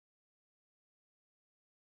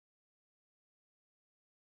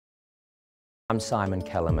I'm Simon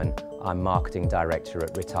Kellerman. I'm Marketing Director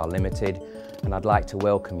at Rittal Limited, and I'd like to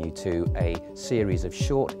welcome you to a series of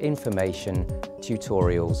short information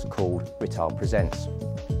tutorials called Rittal Presents.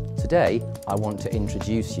 Today I want to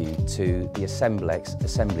introduce you to the Assemblex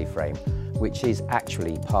assembly frame, which is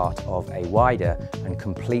actually part of a wider and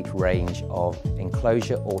complete range of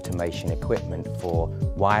enclosure automation equipment for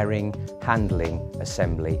wiring, handling,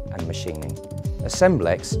 assembly and machining.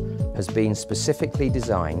 Assemblex has been specifically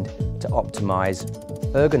designed to optimise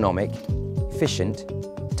ergonomic, efficient,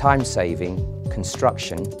 time-saving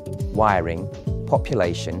construction, wiring,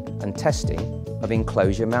 population and testing of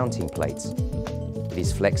enclosure mounting plates. It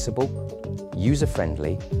is flexible,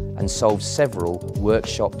 user-friendly and solves several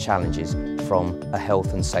workshop challenges from a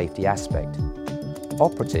health and safety aspect.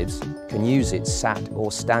 Operatives can use it sat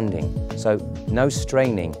or standing, so no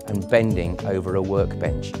straining and bending over a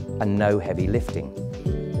workbench and no heavy lifting.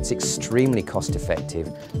 It's extremely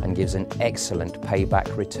cost-effective and gives an excellent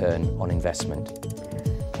payback return on investment.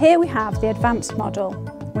 Here we have the advanced model,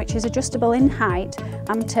 which is adjustable in height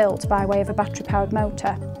and tilt by way of a battery-powered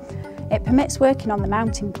motor. It permits working on the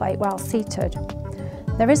mounting plate while seated.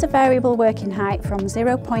 There is a variable working height from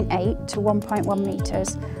 0.8 to 1.1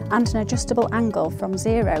 metres and an adjustable angle from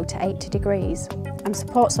 0 to 80 degrees and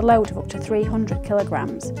supports a load of up to 300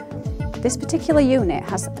 kilograms. This particular unit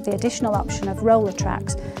has the additional option of roller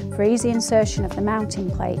tracks for easy insertion of the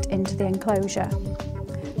mounting plate into the enclosure.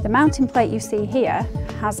 The mounting plate you see here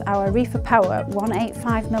has our Reefer Power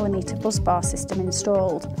 185mm buzz bar system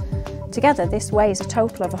installed. Together this weighs a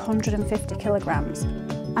total of 150 kilograms.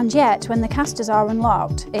 And yet, when the casters are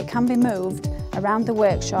unlocked, it can be moved around the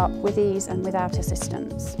workshop with ease and without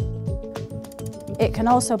assistance. It can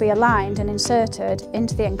also be aligned and inserted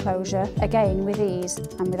into the enclosure, again with ease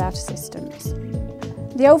and without assistance.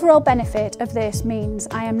 The overall benefit of this means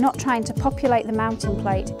I am not trying to populate the mounting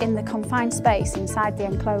plate in the confined space inside the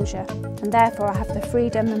enclosure, and therefore I have the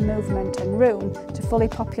freedom and movement and room to fully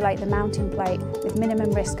populate the mounting plate with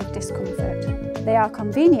minimum risk of discomfort. They are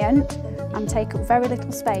convenient and take up very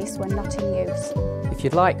little space when not in use. If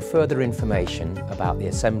you'd like further information about the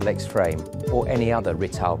Assemblex frame or any other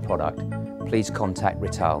Rittal product, please contact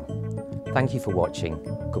Rittal. Thank you for watching.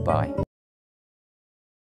 Goodbye.